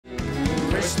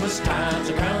Christmas times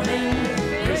are coming,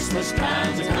 Christmas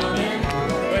times are coming,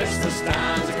 Christmas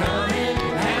times are coming,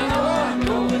 and I'm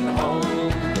going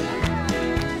home.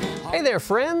 Hey there,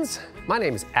 friends. My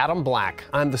name is Adam Black.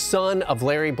 I'm the son of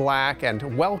Larry Black,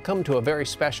 and welcome to a very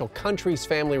special Country's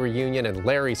Family Reunion and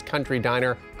Larry's Country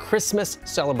Diner Christmas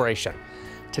celebration.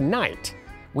 Tonight,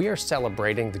 we are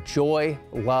celebrating the joy,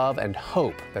 love, and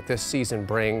hope that this season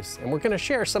brings, and we're going to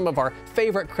share some of our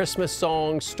favorite Christmas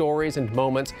songs, stories, and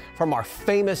moments from our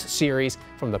famous series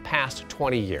from the past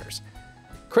 20 years.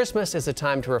 Christmas is a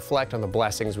time to reflect on the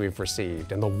blessings we've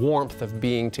received and the warmth of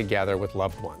being together with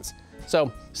loved ones. So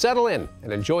settle in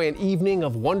and enjoy an evening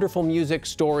of wonderful music,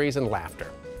 stories, and laughter.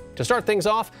 To start things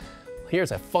off,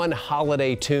 here's a fun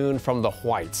holiday tune from the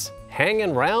Whites,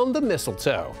 Hanging Round the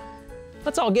Mistletoe.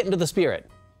 Let's all get into the spirit.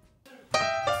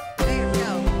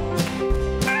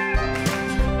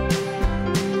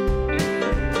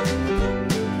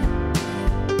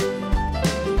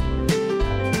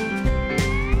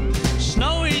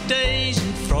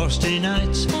 Frosty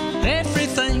nights,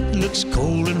 everything looks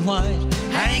cold and white.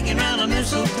 Hanging round the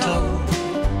mistletoe,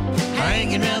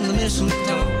 hanging round the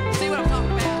mistletoe. See what I'm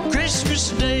talking about? Christmas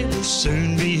Day will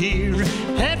soon be here.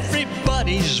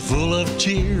 Everybody's full of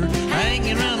cheer.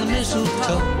 Hanging round the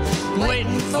mistletoe,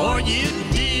 waiting for you,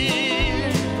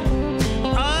 dear.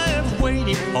 I have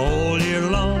waited all year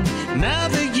long. Now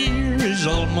the year is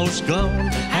almost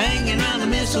gone. Hanging round the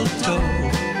mistletoe,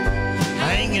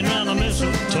 hanging round the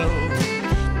mistletoe.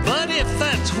 But if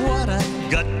that's what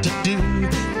I've got to do,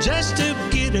 just to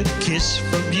get a kiss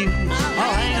from you,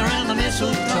 I'll hang around the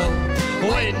mistletoe,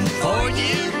 waiting for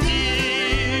you,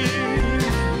 dear.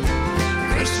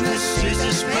 Christmas is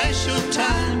a special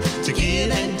time to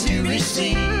give and to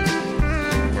receive.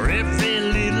 For every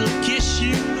little kiss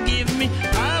you give me,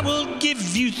 I will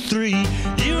give you 3.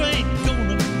 You ain't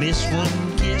gonna miss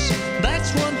one kiss,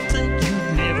 that's one thing you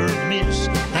never miss.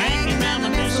 Hanging around the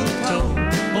mistletoe,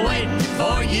 waiting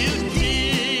for you,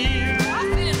 dear. Oh,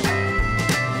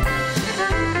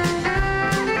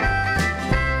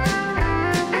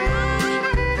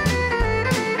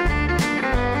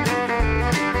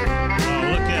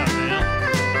 look out now.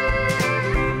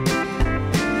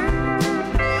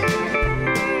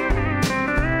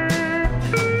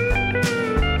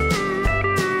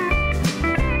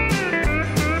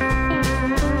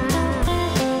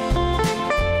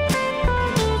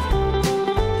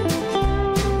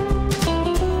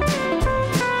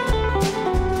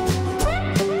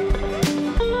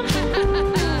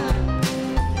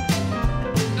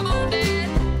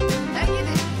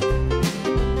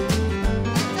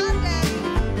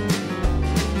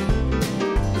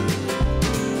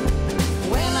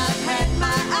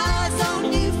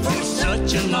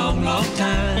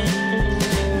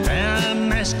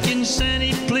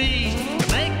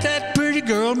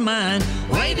 Mine.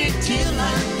 Waited till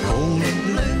I'm cold and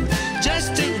blue,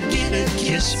 just to get a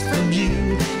kiss from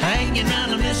you. Hanging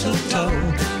round the mistletoe,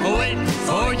 waiting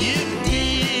for you,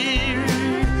 dear.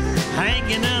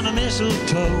 Hanging round the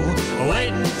mistletoe,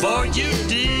 waiting for you,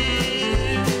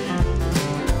 dear.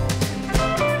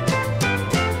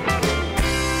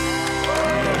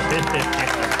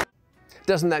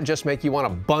 Doesn't that just make you want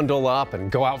to bundle up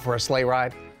and go out for a sleigh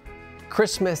ride?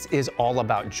 Christmas is all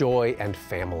about joy and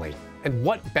family. And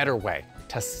what better way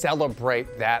to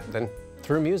celebrate that than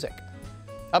through music?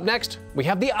 Up next, we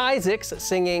have the Isaacs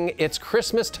singing It's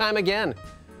Christmas Time Again,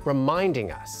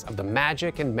 reminding us of the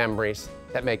magic and memories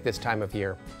that make this time of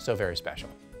year so very special.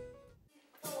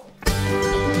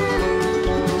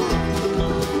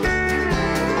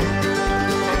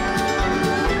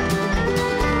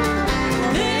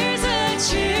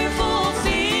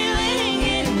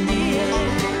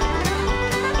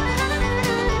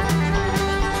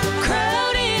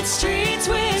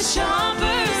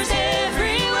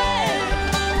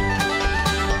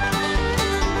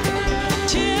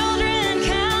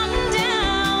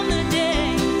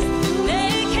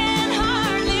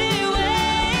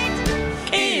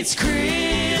 It's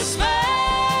Christmas,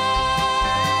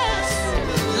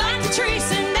 like the tree,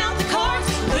 send out the cards,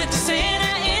 put the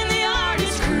Santa in the yard.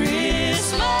 It's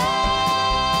Christmas,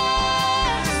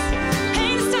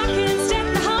 hang the stockings, deck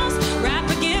the halls, wrap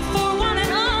a gift for one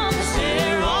and all, 'cause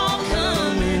they're all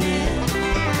coming in.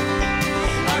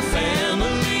 Our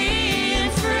family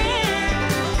and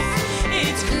friends,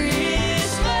 it's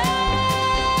Christmas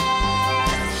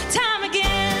time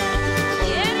again.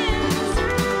 Yeah, it is.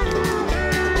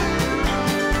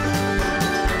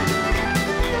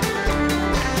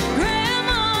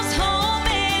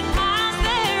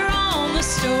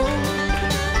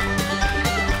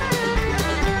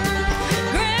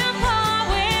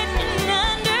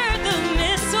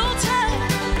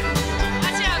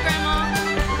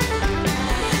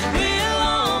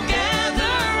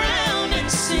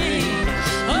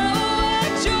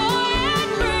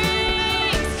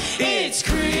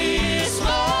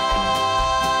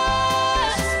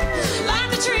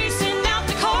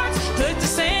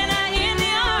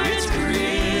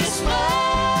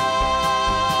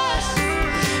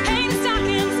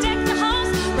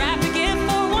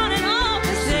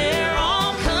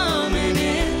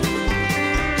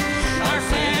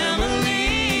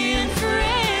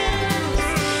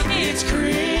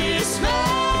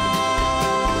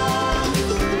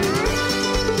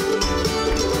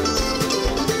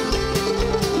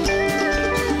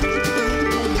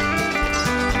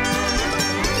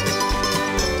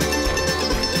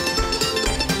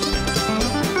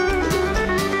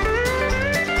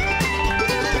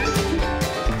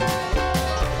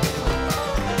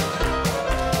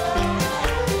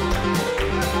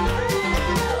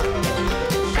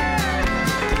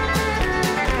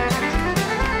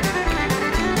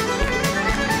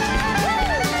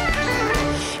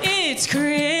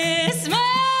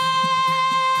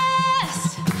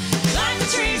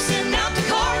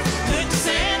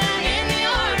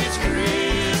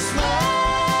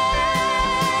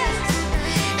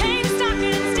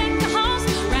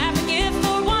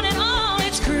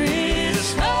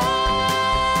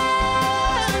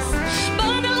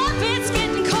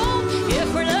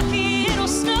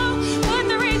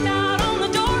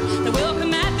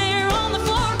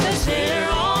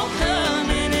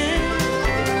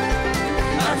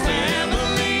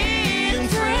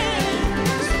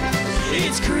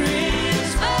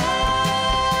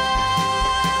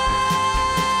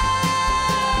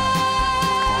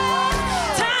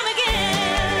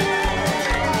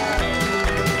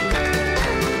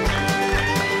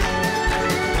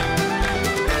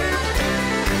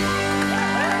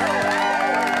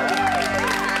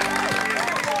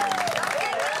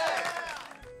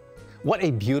 What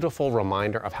a beautiful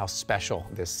reminder of how special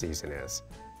this season is.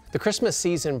 The Christmas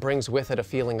season brings with it a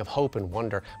feeling of hope and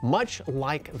wonder, much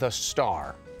like the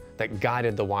star that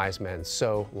guided the wise men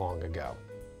so long ago.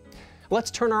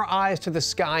 Let's turn our eyes to the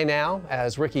sky now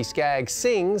as Ricky Skaggs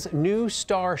sings New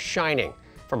Star Shining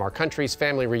from our country's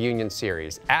family reunion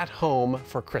series, At Home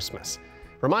for Christmas,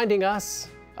 reminding us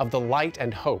of the light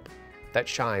and hope that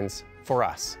shines for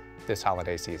us this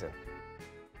holiday season.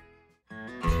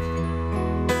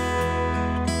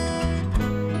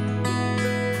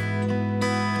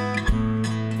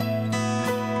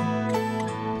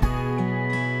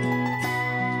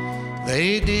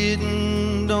 They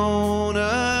didn't own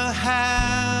a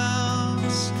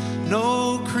house,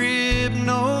 no crib,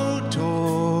 no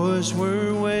toys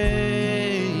were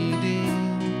waiting.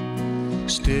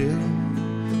 Still,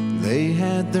 they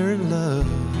had their love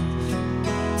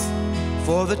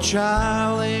for the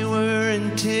child they were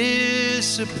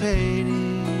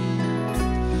anticipating.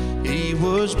 He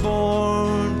was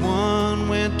born one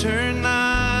winter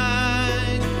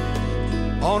night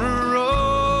on a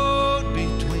road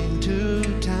between two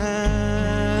towns.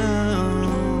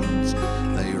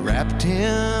 They wrapped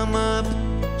him up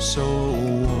so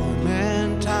warm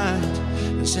and tight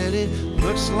and said, "It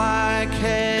looks like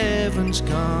heaven's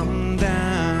come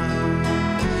down."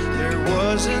 There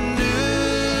was a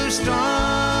new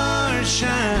star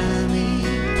shining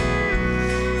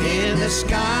in the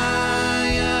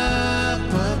sky up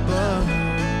above.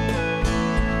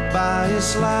 By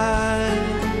his light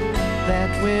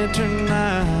that winter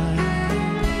night,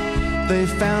 they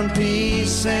found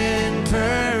peace and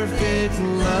perfect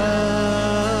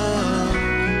love.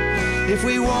 If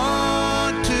we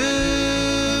want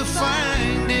to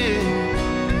find it,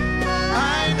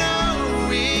 I know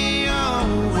we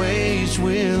always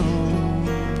will,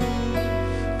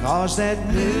 'cause that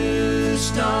new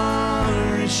star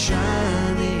is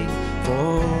shining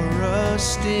for us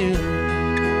still.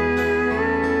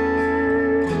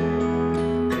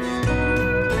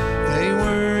 They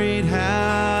worried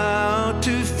how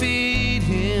to feed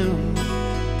him.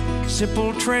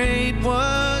 Simple trade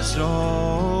was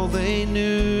all they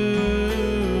knew.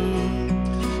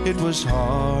 It was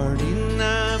hard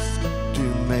enough to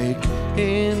make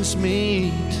ends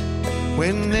meet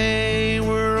when they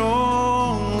were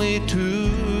only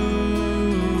two.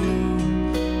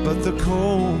 But the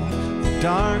cold, the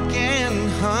dark, and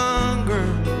hunger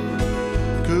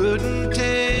couldn't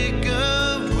take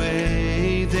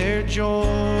away their joy.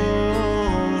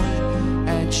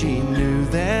 And she knew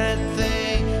that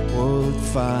they would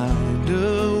find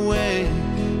a way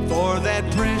for that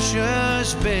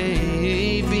precious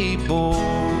baby boy.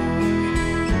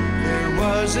 There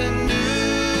was a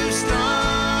new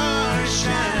star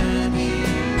shining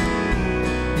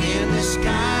in the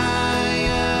sky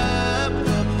up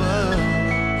above.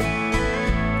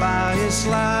 By his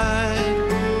light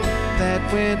that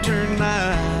winter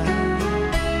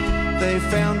night, they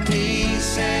found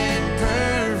peace and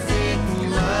perfect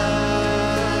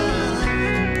love.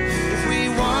 If we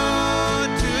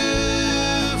want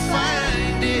to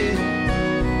find it,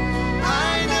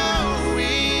 I know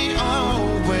we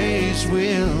always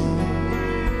will,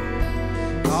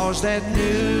 'cause that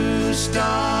new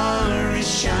star is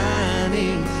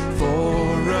shining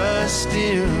for us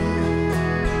still.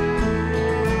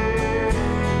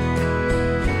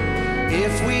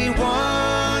 If we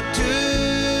want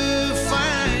to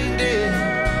find it,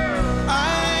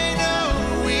 I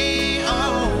know we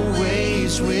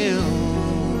always will,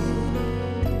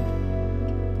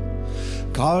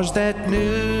 'cause that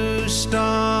new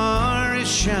star is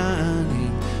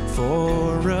shining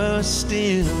for us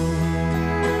still.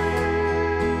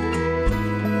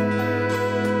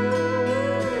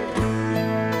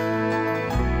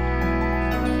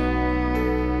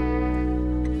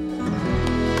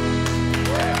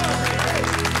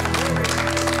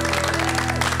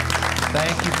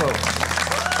 Thank you, folks.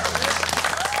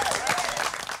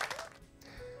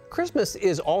 Christmas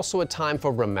is also a time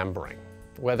for remembering,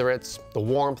 whether it's the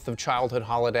warmth of childhood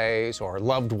holidays or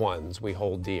loved ones we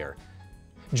hold dear.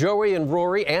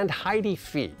 Joey+Rory and Heidi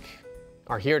Feek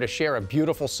are here to share a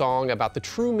beautiful song about the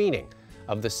true meaning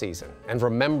of the season and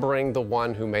remembering the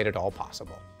one who made it all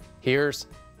possible. Here's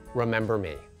Remember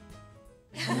Me.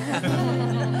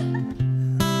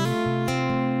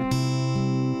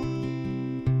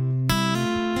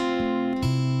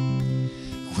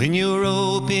 When you're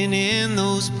opening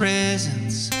those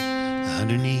presents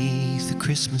underneath the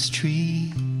Christmas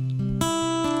tree,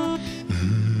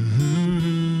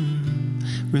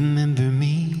 remember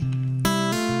me.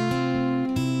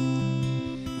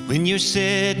 When you're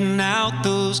setting out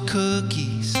those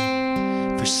cookies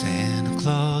for Santa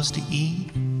Claus to eat,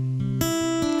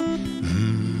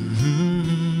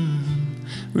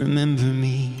 remember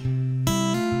me.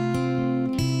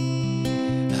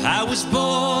 I was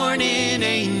born in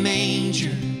a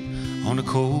manger on a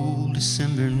cold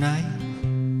December night,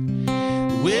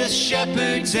 with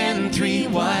shepherds and 3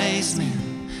 wise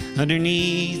men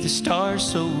underneath the stars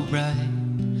so bright.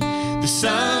 The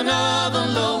son of a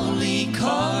lowly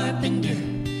carpenter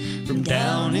from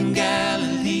down in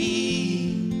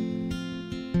Galilee.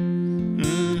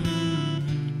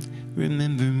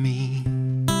 Remember me.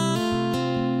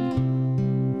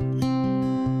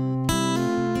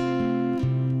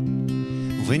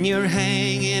 When you're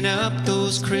hanging up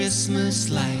those Christmas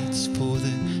lights for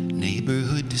the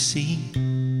neighborhood to see.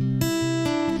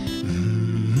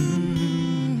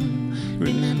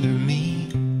 Remember me.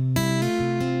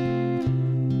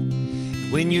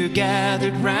 When you're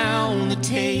gathered round the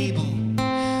table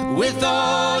with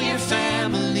all your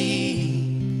family.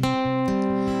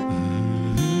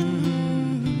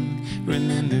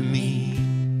 Remember me.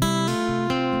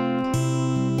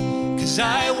 'Cause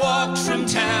I walked from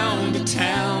town to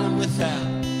town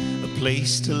without a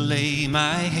place to lay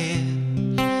my head.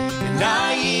 And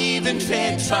I even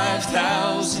fed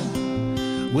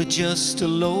 5,000 with just a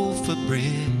loaf of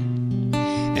bread.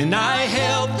 And I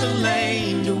helped the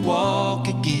lame to walk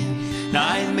again. And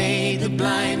I made the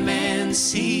blind man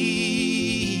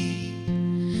see.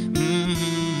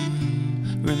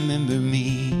 Remember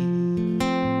me.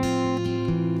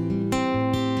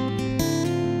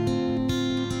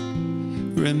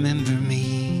 Remember me.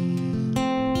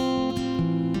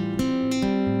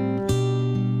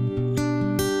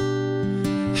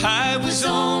 I was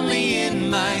only in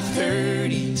my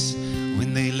 30s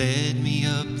when they led me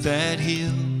up that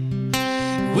hill.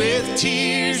 With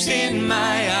tears in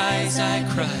my eyes I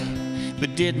cried,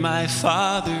 but did my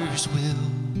Father's will.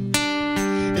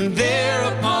 And there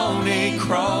upon a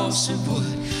cross of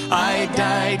wood I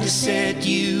died to set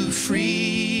you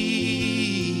free.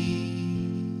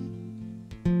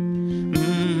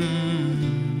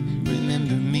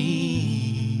 Remember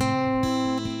me.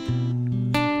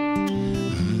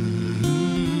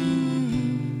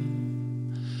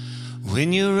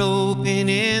 When you're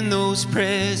opening those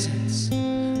presents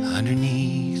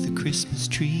underneath the Christmas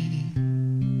tree.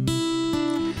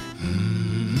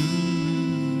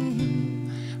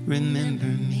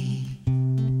 Remember me.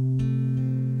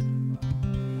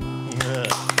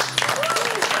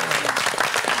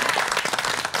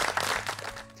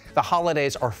 The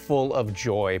holidays are full of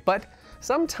joy, but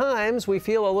sometimes we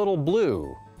feel a little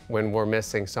blue when we're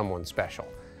missing someone special.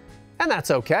 And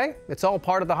that's okay. It's all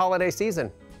part of the holiday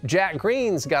season. Jack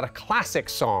Greene's got a classic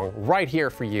song right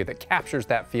here for you that captures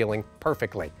that feeling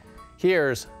perfectly.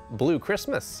 Here's Blue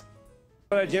Christmas.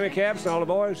 Jimmy Caps and all the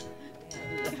boys.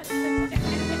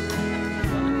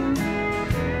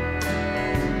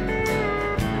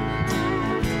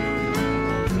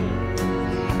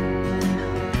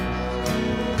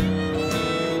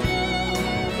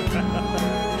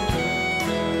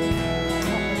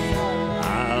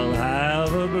 I'll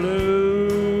have a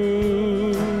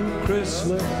blue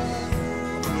Christmas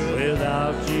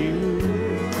without you.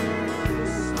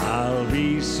 I'll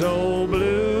be so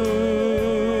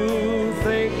blue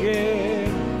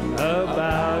thinking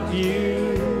about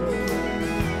you.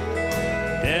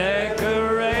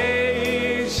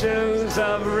 Decorations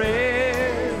of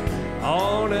red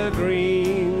on a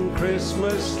green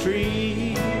Christmas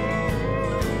tree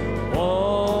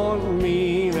won't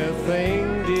mean a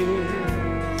thing, dear,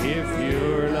 if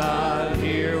you're not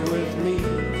here with me.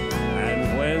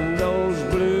 And when those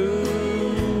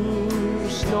blue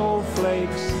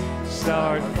snowflakes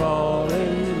start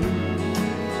falling,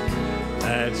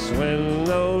 that's when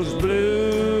those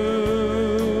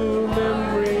blue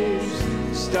memories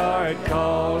start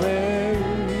calling.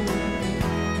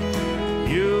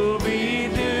 You'll be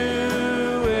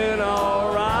doing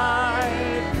all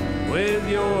right with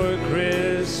your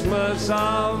Christmas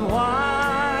of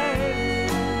white,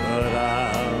 but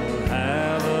I'll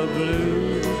have a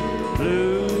blue,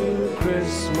 blue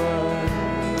Christmas.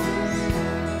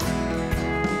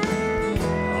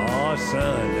 Oh,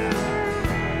 son, now.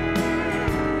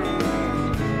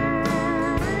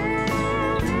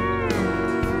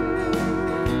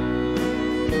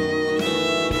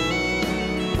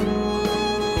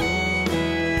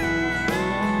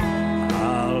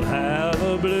 I'll have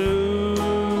a blue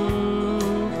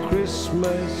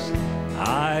Christmas,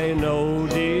 I know,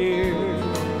 dear.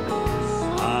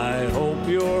 I hope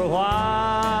your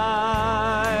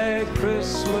white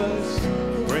Christmas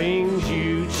brings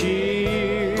you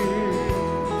cheer.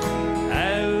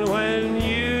 And when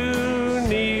you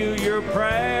kneel your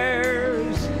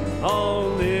prayers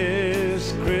on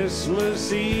this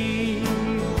Christmas Eve,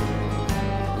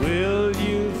 will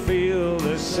you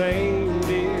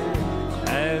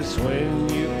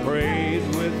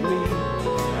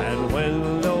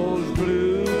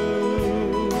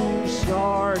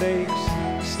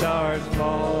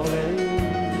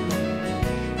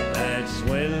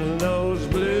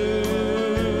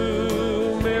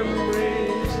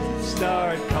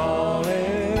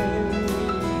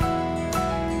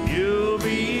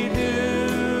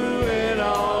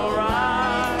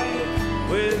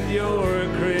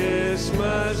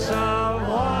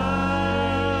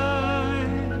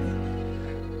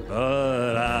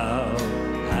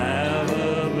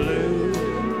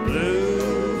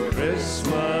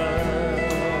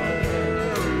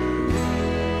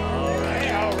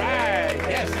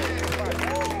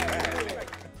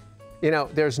You know,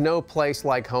 there's no place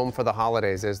like home for the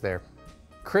holidays, is there?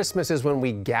 Christmas is when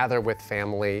we gather with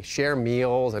family, share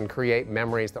meals, and create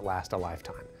memories that last a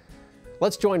lifetime.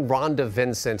 Let's join Rhonda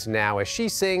Vincent now as she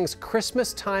sings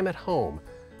Christmastime at Home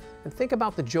and think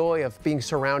about the joy of being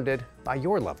surrounded by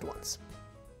your loved ones.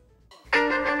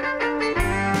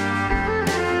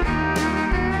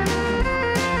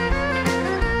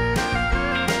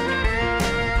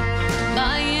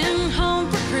 Buying home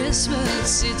for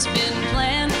Christmas, it's been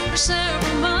planned for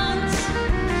several months.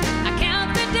 I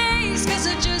count the days 'cause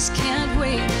I just can't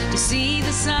wait to see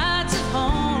the sights of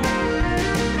home.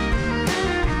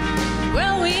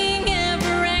 Growing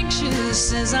ever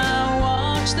anxious as I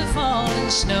watch the falling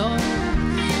snow.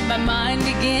 My mind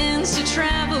begins to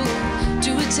travel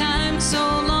to a time so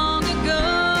long ago.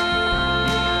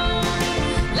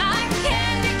 Like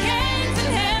candy canes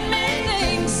and handmade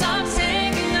things, socks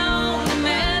hanging on the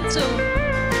mantle,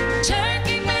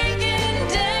 turkey bacon,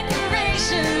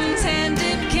 decorations,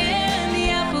 hand-dipped candy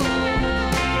apples,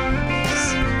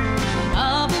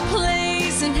 of a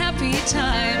place and happy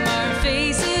time, our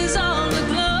faces all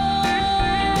aglow,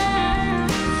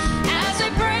 as we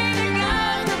pray to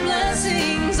God for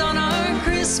blessings on our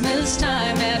Christmas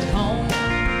time at home.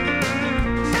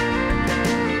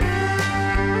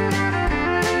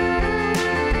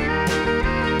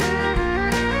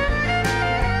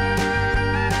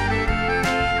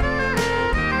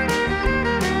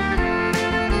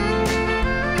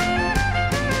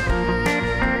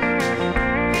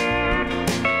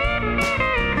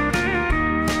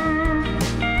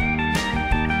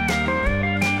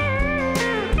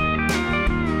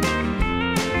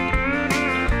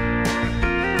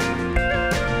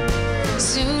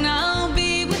 Soon I'll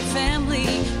be with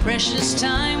family, precious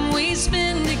time we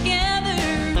spend together,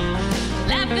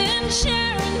 laughing,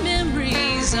 sharing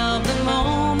memories of the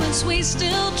moments we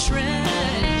still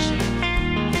treasure.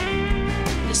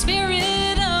 The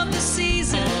spirit of the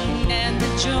season and the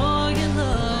joy and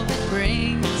love it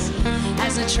brings,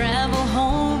 as I travel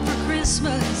home for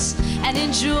Christmas and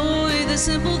enjoy the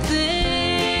simple things,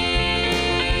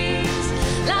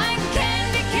 like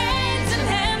candy canes and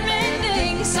handmade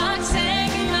things, socks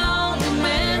hanging on the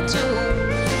mantle,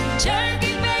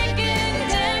 turkey bacon,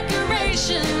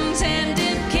 decorations,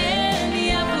 hand-dipped candy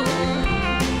apples,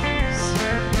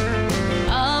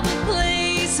 of a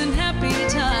place and happy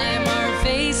time, our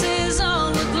faces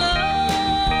all aglow,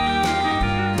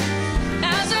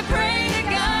 as I pray to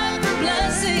God for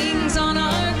blessings on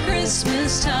our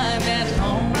Christmas time at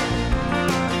home.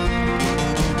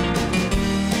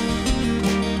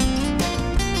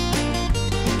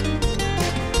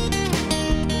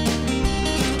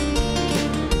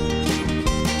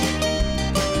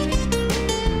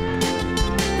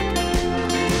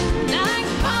 Like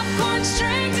popcorn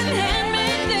strings and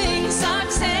handmade things,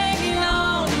 socks hanging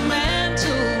on the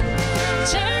mantle,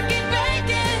 turkey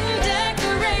bacon,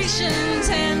 decorations,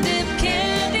 hand-dipped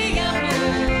candy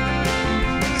apples,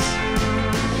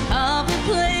 of a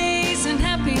place and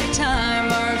happy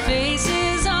time, our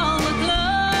faces all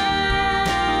aglow,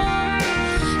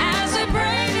 as we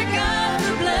pray to God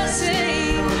for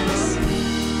blessings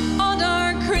on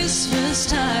our Christmas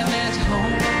time at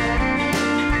home.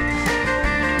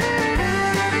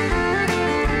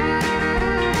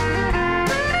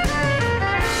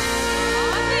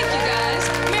 Thank you guys.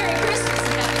 Merry Christmas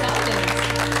and happy holidays.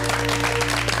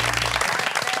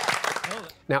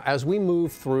 Now, as we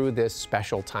move through this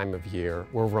special time of year,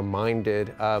 we're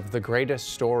reminded of the greatest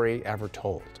story ever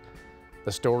told.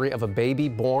 The story of a baby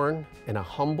born in a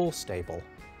humble stable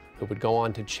who would go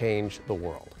on to change the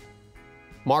world.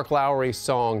 Mark Lowry's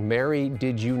song, Mary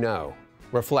Did You Know,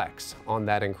 reflects on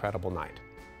that incredible night.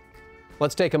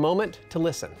 Let's take a moment to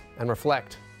listen and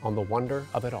reflect on the wonder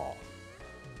of it all.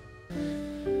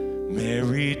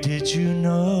 Mary, did you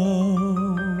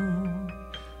know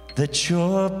that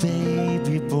your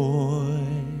baby boy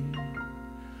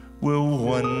will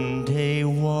one day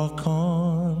walk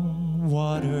on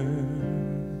water?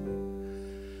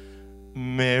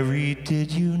 Mary,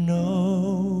 did you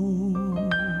know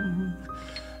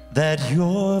that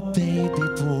your baby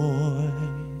boy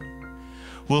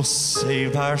will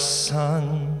save our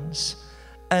sons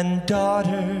and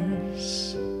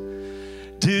daughters?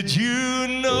 Did you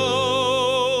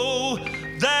know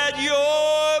that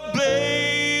your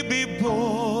baby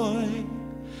boy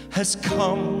has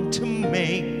come to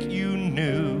make you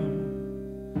new?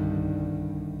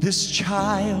 This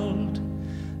child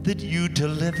that you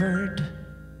delivered,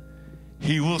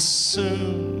 he will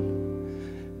soon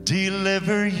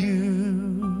deliver you.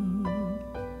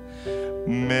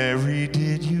 Mary,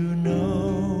 did you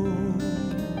know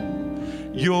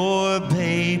your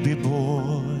baby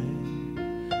boy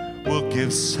will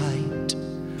give sight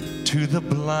to the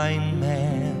blind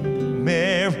man.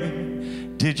 Mary,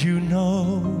 did you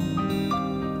know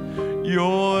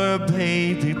your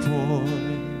baby boy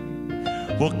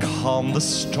will calm the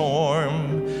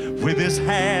storm with his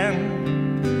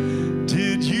hand?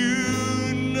 Did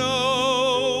you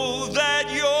know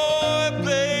that your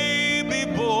baby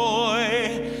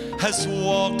boy has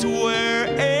walked where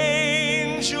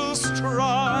angels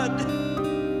trod?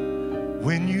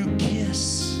 When you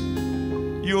kiss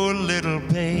your little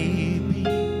baby,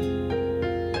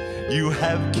 you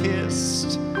have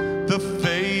kissed the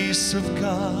face of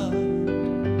God.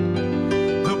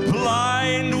 The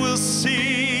blind will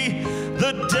see,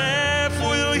 the deaf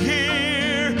will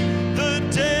hear, the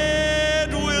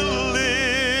dead will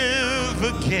live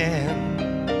again.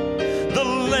 The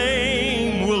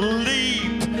lame will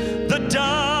leap, the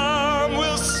dumb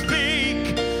will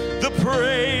speak the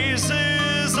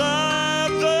praises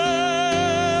of the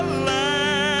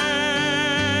Lamb.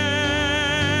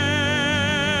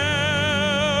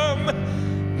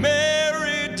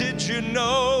 Mary, did you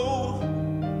know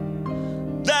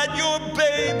that your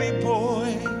baby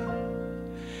boy,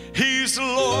 he's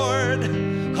Lord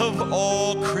of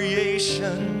all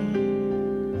creation?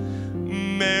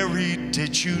 Mary,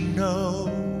 did you know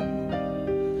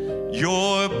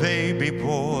your baby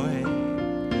boy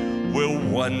will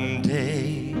one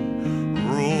day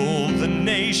rule the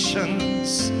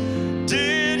nations?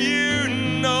 Did you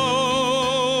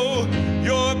know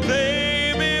your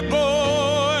baby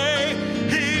boy,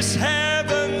 he's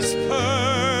heaven's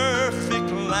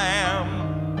perfect lamb?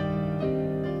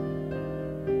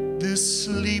 This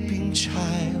sleeping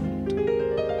child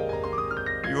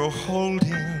you're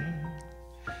holding,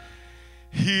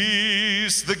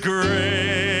 he's the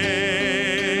great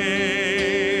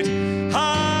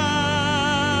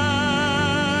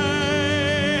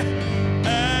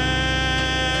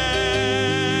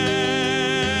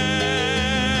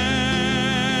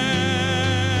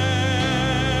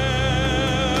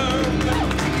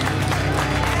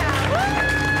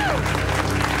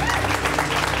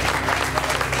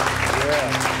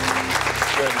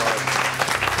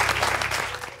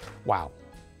Wow,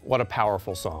 what a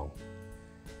powerful song.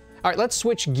 All right, let's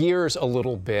switch gears a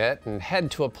little bit and head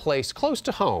to a place close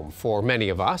to home for many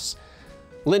of us.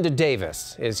 Linda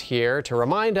Davis is here to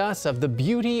remind us of the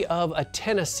beauty of a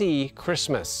Tennessee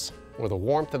Christmas, where the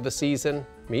warmth of the season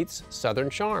meets Southern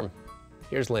charm.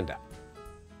 Here's Linda.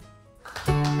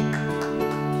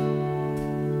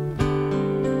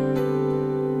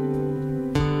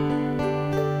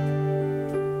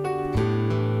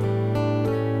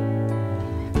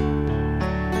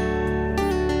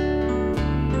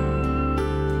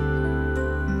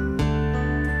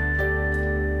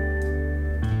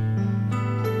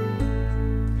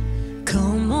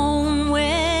 Come on,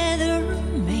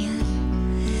 weatherman,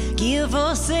 give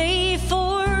us a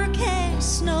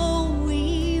forecast,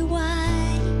 snowy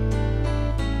white.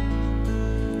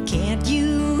 Can't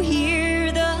you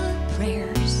hear the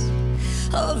prayers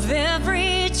of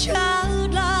every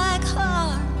childlike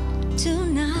heart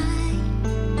tonight?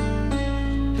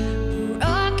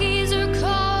 Rockies are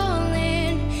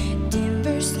calling,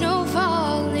 Denver snow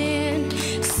falling.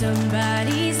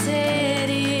 Somebody said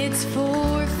it's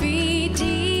 4 feet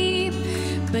deep,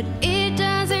 but it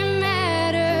doesn't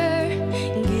matter.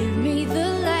 Give me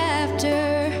the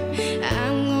laughter.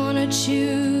 I'm gonna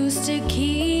choose to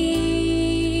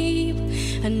keep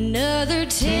another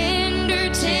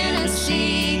tender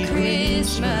Tennessee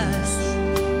Christmas.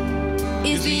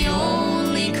 Is the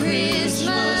only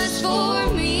Christmas for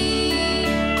me,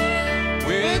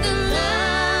 where the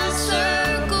love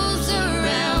circles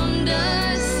around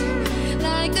us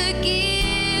like the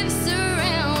gifts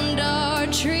around our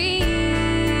tree.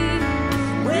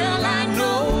 Well, I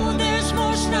know there's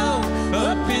more snow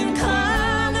up in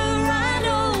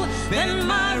Colorado than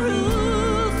my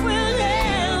roof will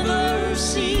ever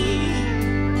see.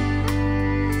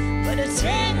 But a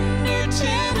tender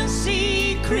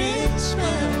Tennessee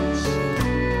Christmas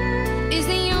is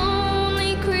the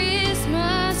only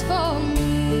Christmas for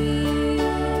me.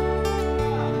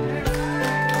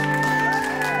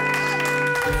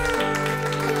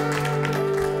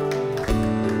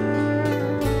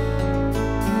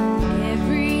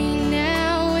 Every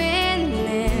now and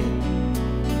then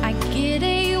I get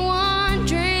a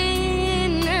wandering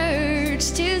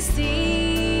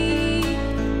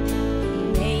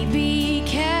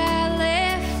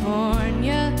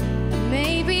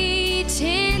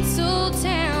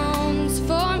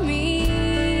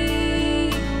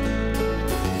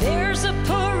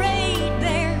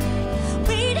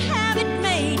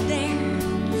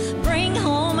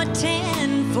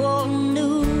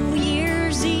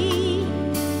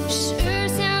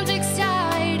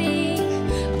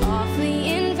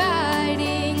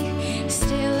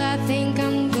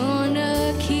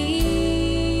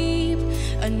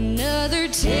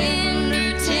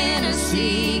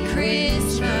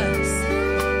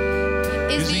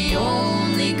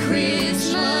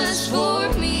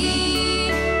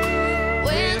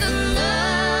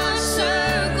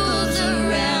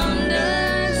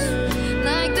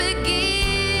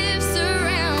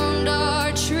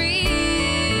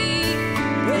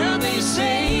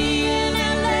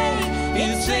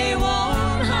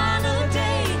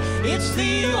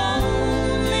the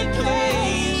only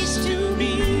place to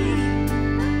be,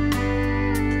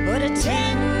 but a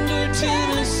tender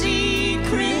Tennessee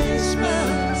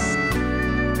Christmas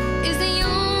is the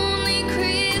only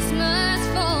Christmas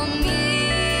for me.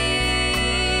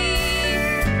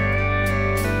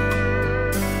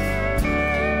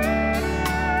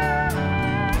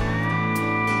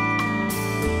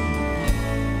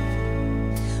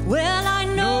 Well, I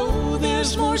know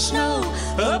there's more snow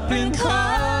up in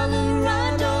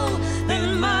Colorado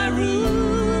than my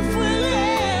roof will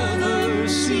ever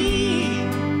see,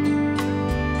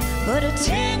 but a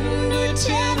tender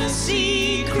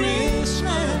Tennessee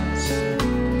Christmas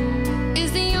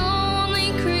Is the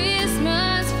only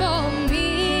Christmas for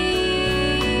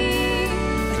me.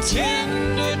 a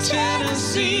tender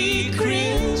Tennessee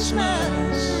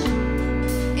Christmas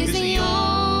Is the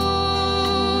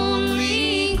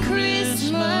only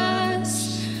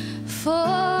Christmas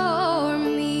for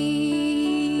me.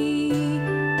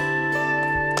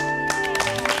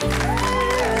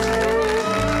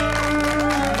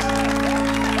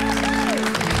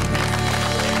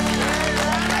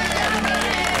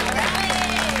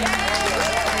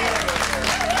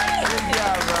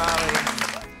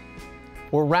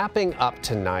 We're wrapping up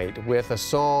tonight with a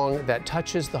song that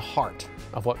touches the heart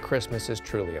of what Christmas is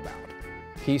truly about.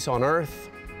 Peace on earth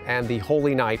and the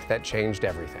holy night that changed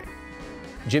everything.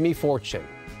 Jimmy Fortune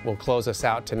will close us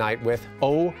out tonight with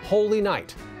 "Oh Holy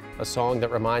Night," a song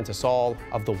that reminds us all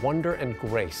of the wonder and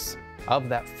grace of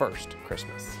that first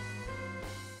Christmas.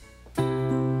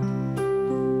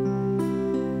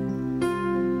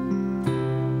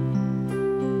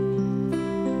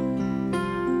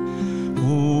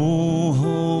 Oh,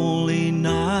 holy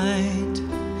night,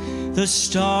 the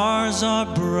stars are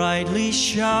brightly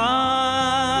shining.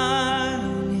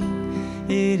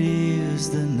 It is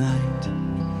the night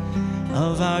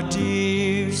of our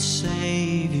dear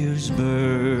Savior's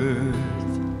birth.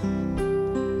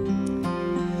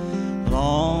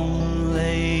 Long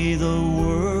lay the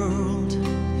world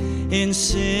in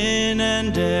sin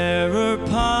and error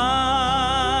pining,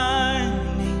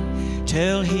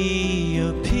 till He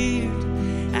appeared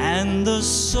and the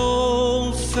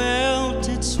soul felt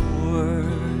its worth.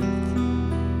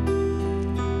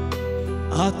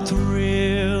 A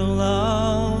thrill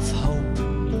of hope,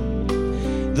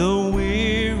 the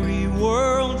weary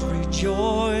world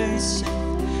rejoicing,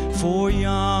 for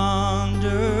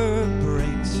yonder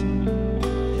breaks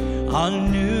a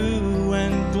new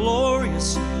and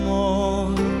glorious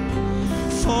morn.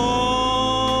 Fall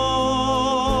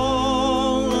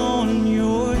on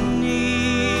your knees,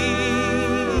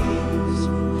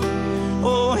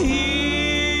 oh,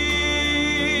 hear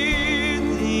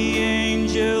the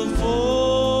angel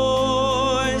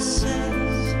voices,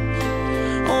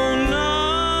 oh,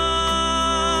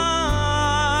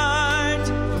 night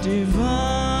divine,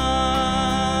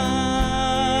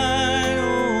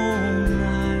 oh,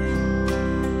 night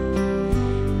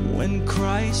when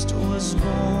Christ was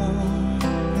born.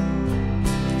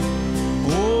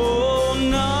 Oh,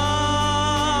 night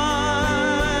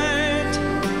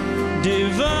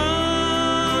divine,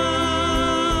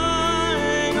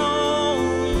 oh,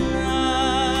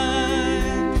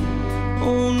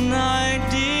 night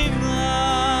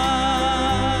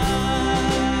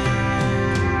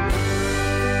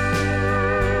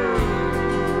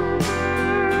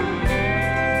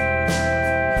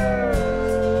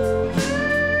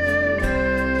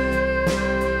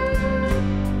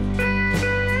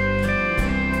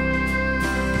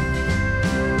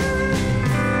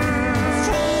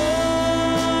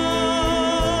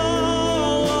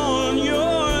Fall on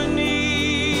your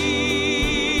knees,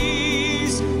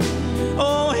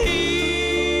 oh, hear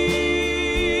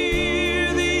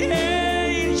the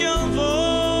angel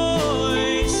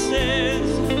voices,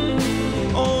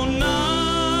 oh, night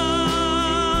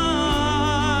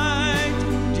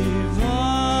divine,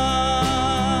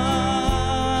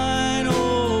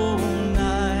 oh,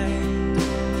 night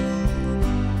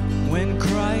when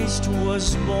Christ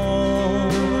was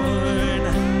born.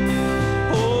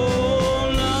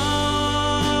 Oh, night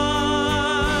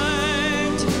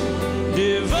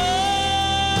divine,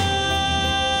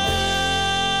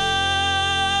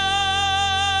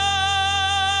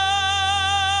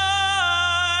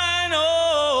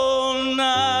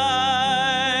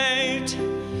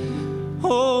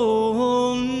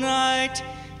 oh, night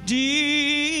divine.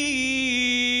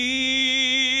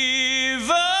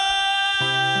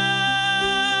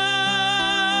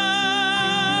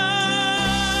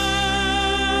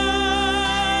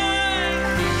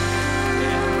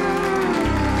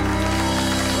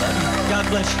 God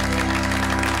bless you.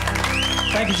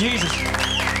 Thank you, Jesus.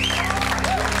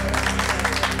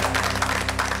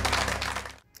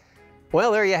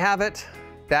 Well, there you have it.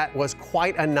 That was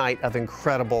quite a night of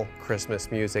incredible Christmas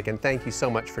music, and thank you so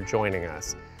much for joining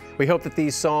us. We hope that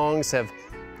these songs have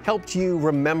helped you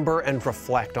remember and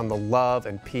reflect on the love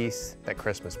and peace that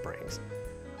Christmas brings.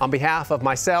 On behalf of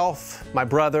myself, my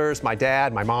brothers, my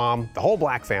dad, my mom, the whole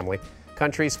Black family,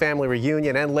 Country's Family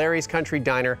Reunion, and Larry's Country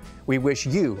Diner, we wish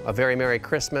you a very Merry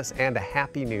Christmas and a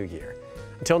Happy New Year.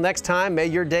 Until next time, may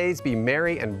your days be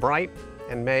merry and bright,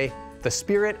 and may the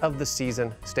spirit of the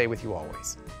season stay with you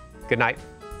always. Good night.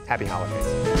 Happy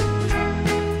holidays.